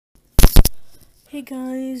Hey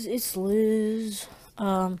guys, it's Liz.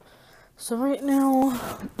 So right now,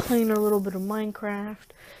 playing a little bit of Minecraft.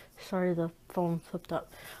 Sorry, the phone flipped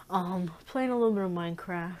up. Playing a little bit of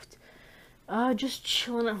Minecraft. Just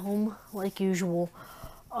chilling at home like usual.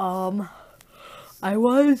 I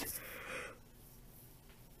was.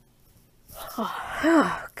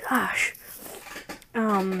 Oh, gosh.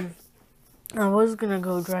 I was gonna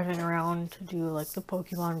go driving around to do like the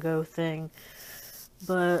Pokemon Go thing,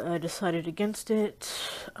 but I decided against it,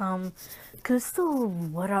 because it's still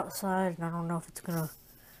wet outside, and I don't know if it's gonna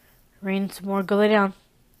rain some more. Go lay down.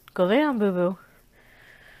 Go lay down, boo-boo.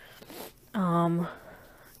 And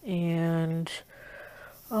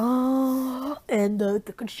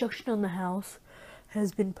the construction on the house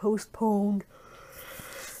has been postponed.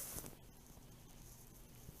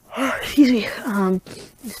 Excuse me.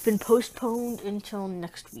 It's been postponed until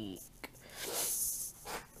next week.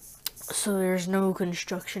 So there's no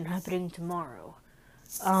construction happening tomorrow.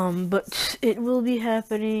 But it will be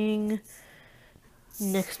happening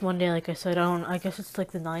next Monday, like I said. I guess it's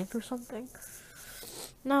like the 9th or something.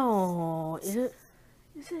 No, is it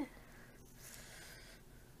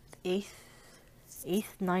 8th?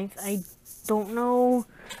 8th, 9th? I don't know.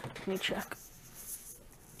 Let me check.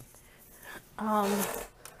 I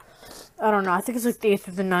don't know. I think it's like the 8th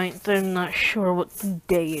or the 9th. I'm not sure what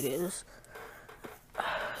day it is.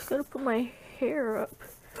 Gotta put my hair up.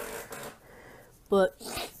 But,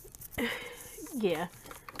 yeah.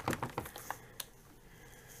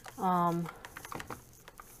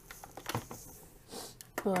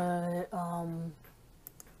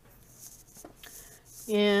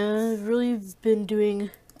 Yeah, I've really been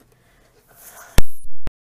doing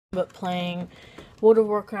but playing World of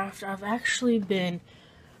Warcraft. I've actually been,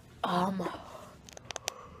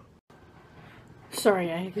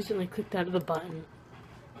 sorry, I accidentally clicked out of the button.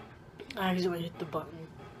 I accidentally hit the button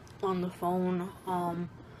on the phone,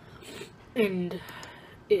 and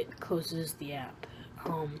it closes the app.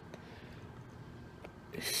 I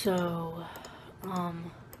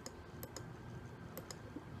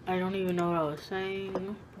don't even know what I was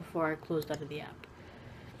saying before I closed out of the app.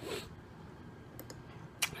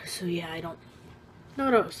 So yeah, I don't know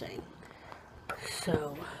what I was saying.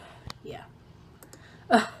 So, yeah.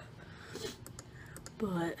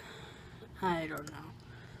 But, I don't know.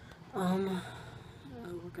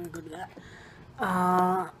 We're gonna go to that.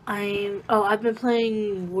 I've been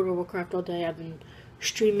playing World of Warcraft all day. I've been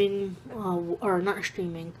streaming, or not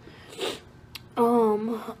streaming.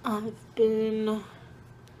 I've been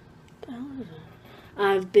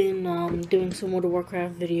doing some World of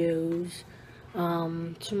Warcraft videos.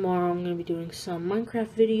 Tomorrow I'm gonna be doing some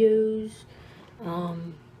Minecraft videos.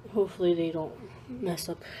 Hopefully they don't mess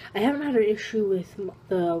up. I haven't had an issue with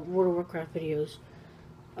the World of Warcraft videos.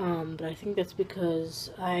 But I think that's because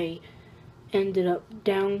I ended up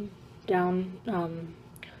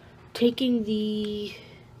taking the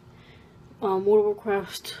World of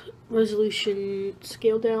Warcraft resolution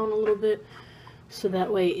scale down a little bit, so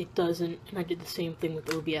that way it doesn't, and I did the same thing with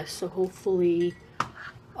OBS, so hopefully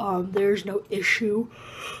there's no issue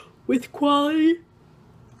with quality.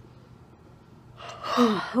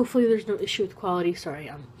 Hopefully there's no issue with quality. Sorry,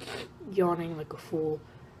 I'm yawning like a fool.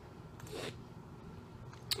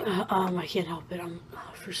 I can't help it.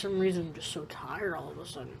 For some reason, I'm just so tired all of a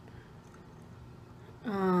sudden.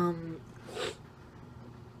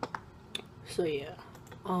 So yeah.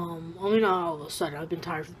 I mean, not all of a sudden. I've been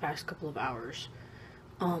tired for the past couple of hours.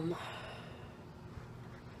 So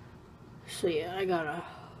yeah, I gotta,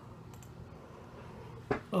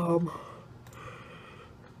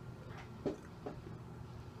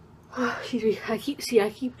 excuse me, I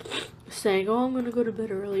keep saying, oh, I'm gonna go to bed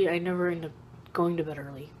early. I never end up going to bed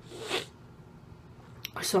early.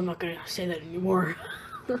 So I'm not gonna say that anymore.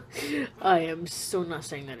 I am still not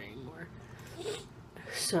saying that anymore.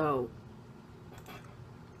 So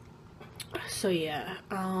yeah,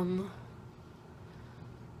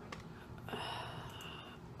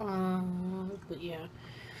 but yeah,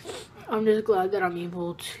 I'm just glad that I'm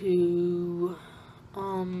able to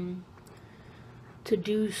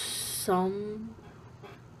do some,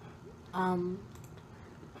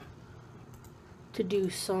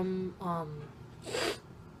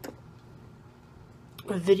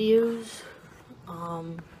 videos,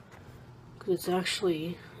 because it's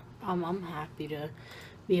actually, I'm happy to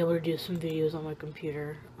be able to do some videos on my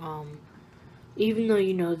computer, even though,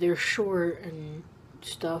 you know, they're short and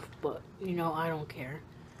stuff, but, you know, I don't care.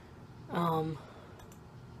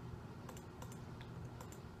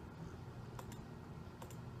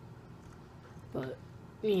 But,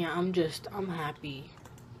 yeah, I'm happy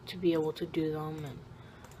to be able to do them, and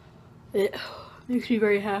it makes me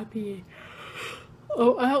very happy.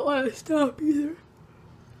 Oh, I don't want to stop either.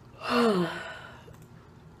 I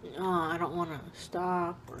don't want to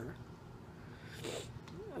stop or...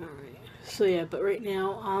 Alright. So yeah, but right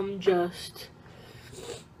now I'm just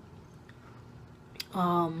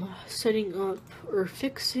setting up or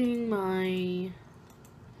fixing my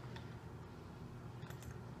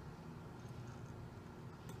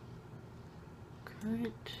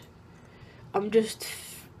current. I'm just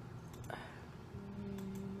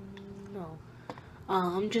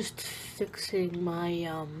fixing my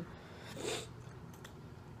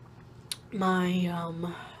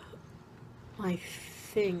my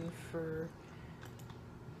thing for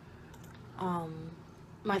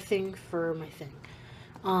my thing.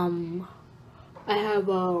 I have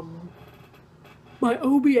my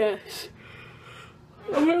OBS.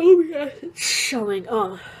 My OBS is showing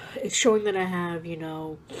it's showing that I have,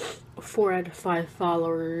 4 out of 5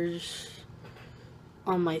 followers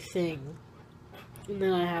on my thing. And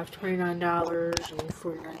then I have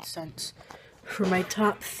 $29.49 for my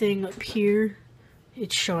top thing up here.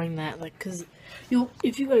 It's showing that, like, cause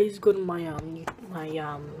if you guys go to my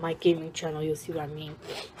my gaming channel, you'll see what I mean.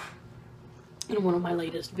 In one of my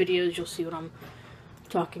latest videos, you'll see what I'm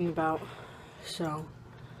talking about. So,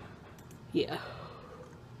 yeah.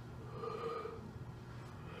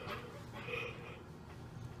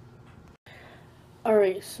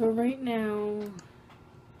 Alright, so right now,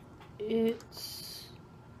 it's,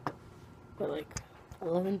 what, like,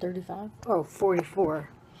 11:35? Oh, 44.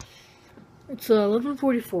 It's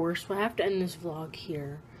 11:44, so I have to end this vlog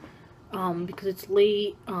here, because it's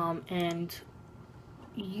late, and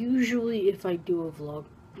usually if I do a vlog,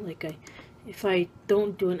 if I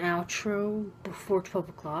don't do an outro before 12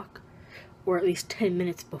 o'clock, or at least 10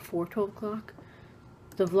 minutes before 12 o'clock,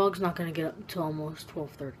 the vlog's not going to get up until almost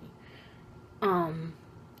 12:30.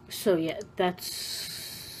 So yeah,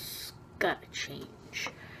 that's gotta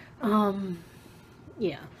change.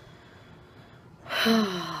 Yeah.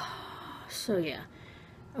 So yeah.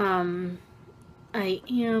 I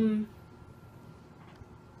am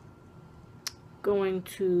going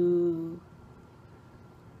to...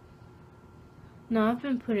 No, I've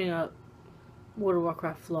been putting up World of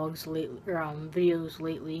Warcraft vlogs lately, or videos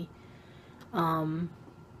lately.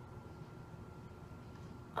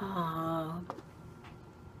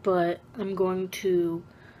 But I'm going to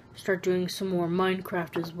start doing some more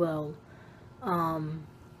Minecraft as well.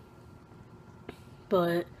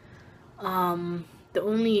 The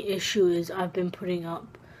only issue is I've been putting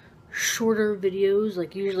up shorter videos.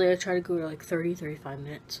 Like, usually I try to go to like 30-35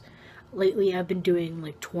 minutes. Lately I've been doing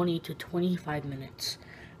like 20 to 25 minutes.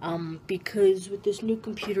 Because with this new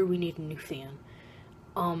computer we need a new fan.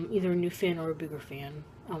 Either a new fan or a bigger fan.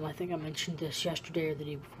 I think I mentioned this yesterday or the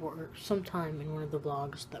day before, or sometime in one of the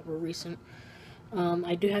vlogs that were recent.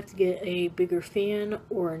 I do have to get a bigger fan,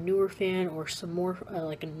 or a newer fan, or some more,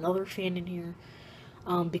 like another fan in here,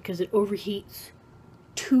 because it overheats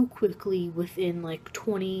too quickly. Within like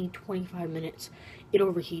 20-25 minutes, it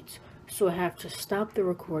overheats, so I have to stop the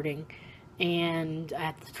recording, and I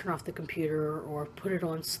have to turn off the computer, or put it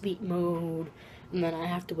on sleep mode, and then I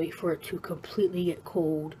have to wait for it to completely get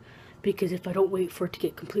cold, because if I don't wait for it to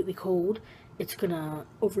get completely cold, it's gonna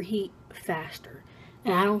overheat faster.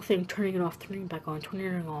 And I don't think turning it off, turning it back on, turning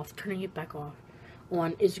it off, turning it back on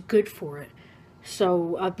is good for it.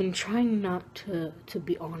 So I've been trying not to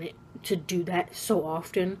be on it, to do that so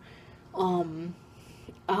often. The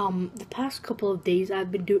past couple of days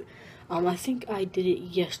I've been doing, I think I did it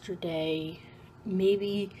yesterday,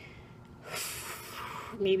 maybe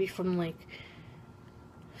from like,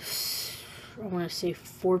 I want to say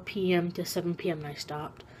 4 p.m. to 7 p.m. and I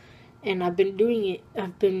stopped. And I've been doing it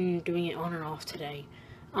on and off today.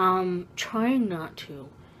 Trying not to,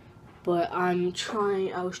 but I was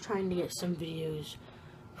trying to get some videos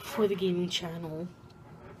for the gaming channel,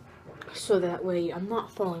 so that way I'm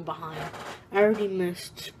not falling behind. I already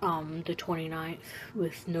missed, the 29th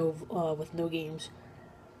with no games.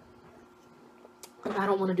 And I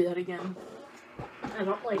don't want to do that again. I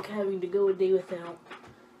don't like having to go a day without,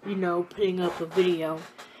 putting up a video,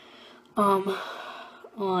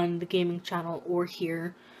 on the gaming channel or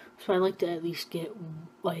here. So I like to at least get,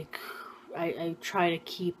 like, I try to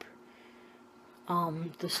keep,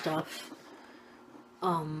 the stuff,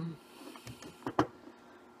 on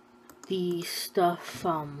a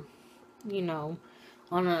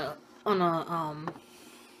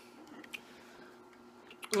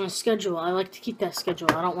schedule. I like to keep that schedule.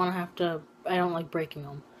 I don't like breaking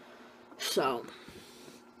them. So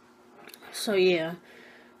yeah.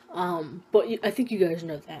 But I think you guys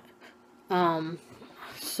know that.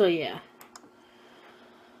 So yeah.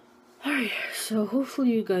 Alright, so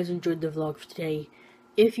hopefully you guys enjoyed the vlog for today.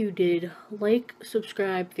 If you did, like,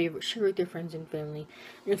 subscribe, favorite, share with your friends and family.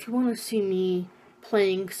 And if you want to see me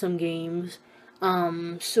playing some games,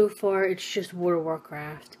 so far it's just World of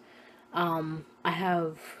Warcraft. I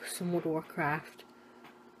have some World of Warcraft.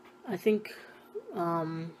 I think,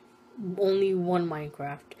 only one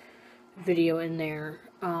Minecraft video in there.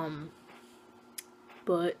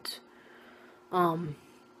 But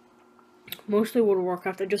mostly World of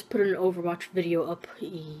Warcraft. I just put an Overwatch video up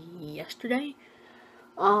yesterday.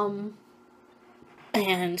 And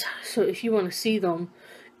so if you want to see them,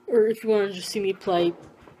 or if you want to just see me play,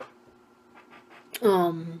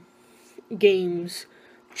 games,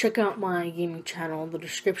 check out my gaming channel. The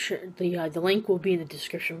description, the link will be in the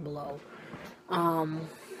description below.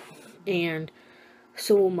 And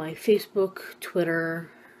so will my Facebook,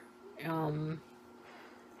 Twitter, and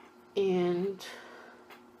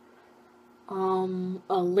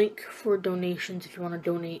a link for donations if you want to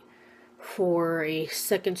donate for a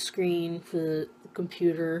second screen for the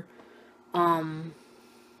computer.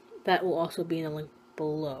 That will also be in the link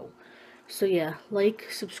below. So yeah,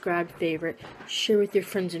 like, subscribe, favorite, share with your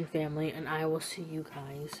friends and family, and I will see you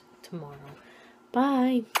guys tomorrow.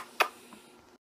 Bye!